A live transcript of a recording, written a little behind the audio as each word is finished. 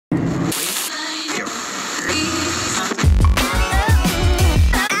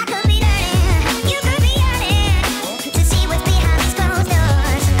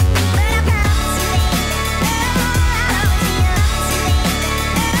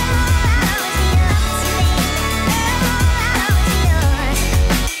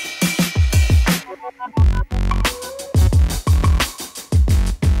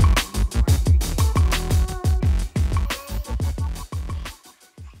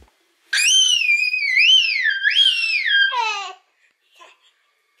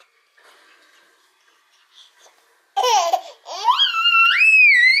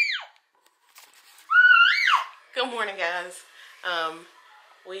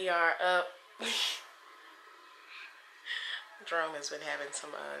We are up. Jerome has been having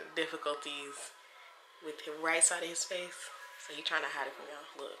some difficulties with the right side of his face, so he's trying to hide it from y'all.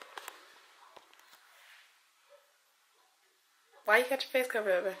 Look. Why you got your face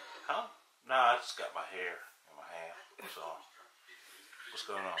covered up? Huh? Nah, I just got my hair in my hand. So, what's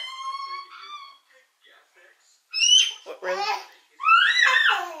going on? What, really?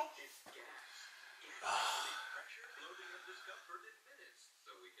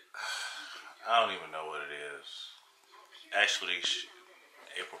 I don't even know what it is. Actually,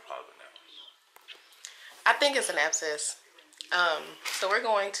 April probably knows. I think it's an abscess. So we're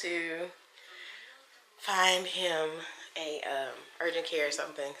going to find him a urgent care or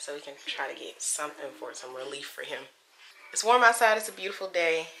something so we can try to get something for some relief for him. It's warm outside. It's a beautiful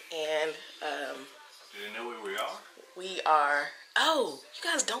day, and Do you know where we are? we are. Oh, you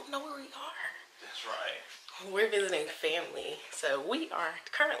guys don't know where we are. That's right. We're visiting family, so we are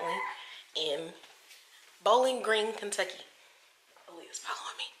currently in Bowling Green, Kentucky. Aaliyah's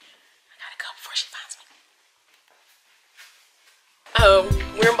following me. I gotta go before she finds me.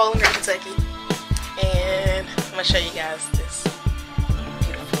 We're in Bowling Green, Kentucky, and I'm gonna show you guys this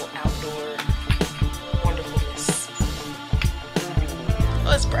beautiful outdoor wonderfulness.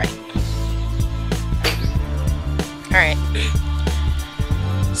 Oh, it's bright. All right.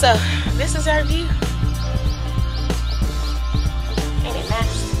 So this is our view. Ain't it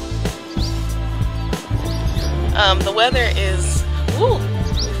nice? The weather is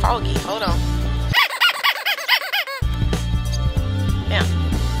foggy. Hold on. Yeah.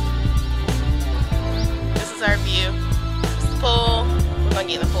 This is our view. This is the pool. We're gonna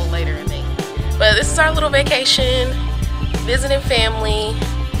get in the pool later, I think. But this is our little vacation. Visiting family.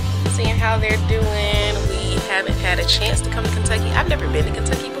 Seeing how they're doing. We haven't had a chance to come to Kentucky. I've never been to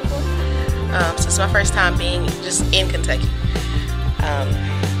Kentucky before. So it's my first time being just in Kentucky.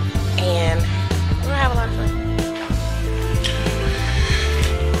 And we're gonna have a lot of fun.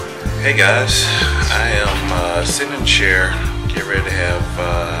 Hey guys, I am sitting in a chair, getting ready to have,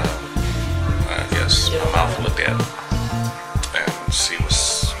 I guess, my mouth looked at and see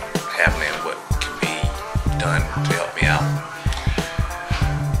what's happening, what can be done to help me out.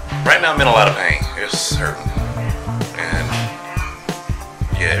 Right now I'm in a lot of pain. It's hurting. And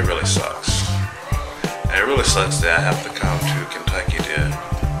yeah, it really sucks. And it really sucks that I have to come to Kentucky to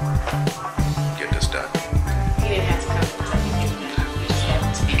get this done. You didn't have to come to Kentucky. You just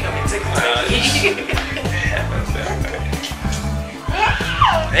happened to be coming to Kentucky. It happens that way.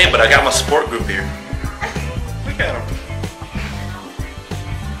 Hey, but I got my support group here. Look at them.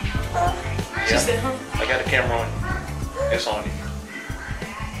 She said, huh? I got the camera on. It's on you.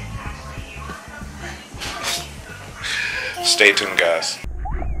 Stay tuned, guys.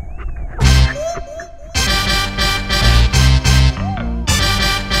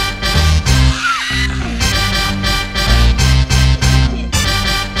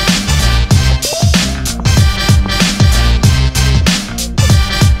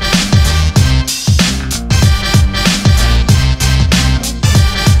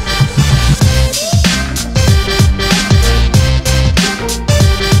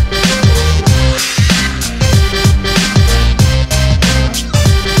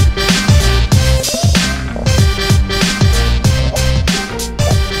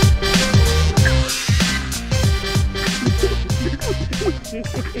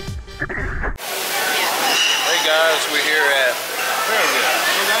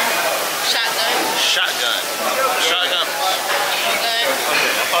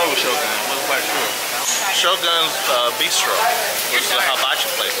 Shogun's Bistro, which is a hibachi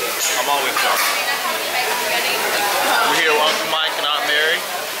place. I'm always there. We're here with Uncle Mike and Aunt Mary.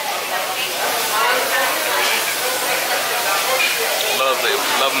 Love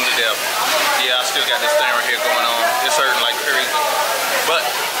them to death. Yeah, I still got this thing right here going on. It's hurting like crazy, but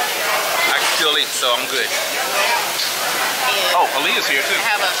I can still eat, so I'm good. Oh, Aaliyah's here too.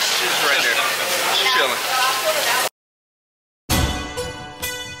 She's right there. She's chilling.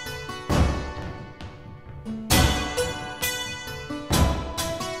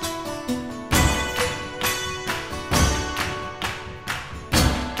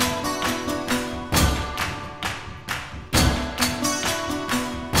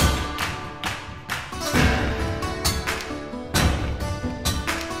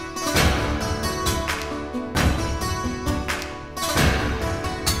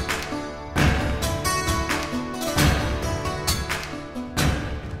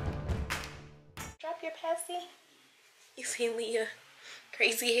 You see Leah,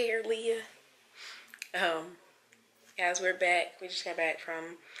 crazy hair Leah. Guys, we're back. We just got back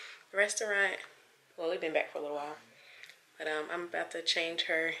from the restaurant. Well, we've been back for a little while. But I'm about to change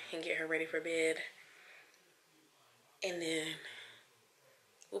her and get her ready for bed. And then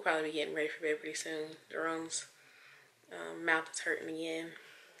we'll probably be getting ready for bed pretty soon. Jerome's mouth is hurting again.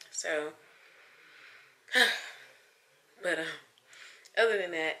 So, but other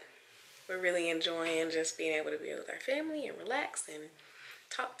than that, we're really enjoying just being able to be with our family and relax and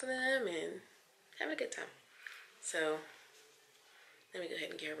talk to them and have a good time. So, let me go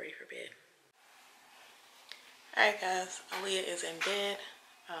ahead and get her ready for bed. Alright guys, Aaliyah is in bed.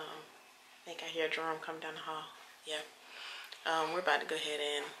 I think I hear Jerome come down the hall. Yep. We're about to go ahead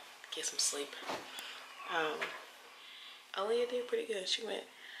and get some sleep. Aaliyah did pretty good. She went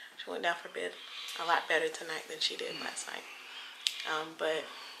down for bed a lot better tonight than she did last night. But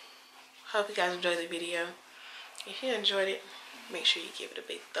hope you guys enjoyed the video. If you enjoyed it, make sure you give it a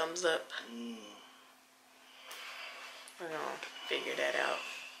big thumbs up. We're gonna figure that out.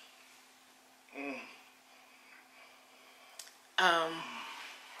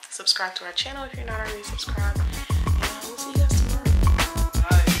 Subscribe to our channel if you're not already subscribed. And we'll see you guys tomorrow.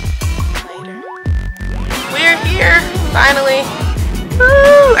 Later. We're here, finally.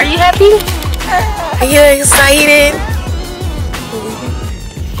 Woo! Are you happy? Are you excited?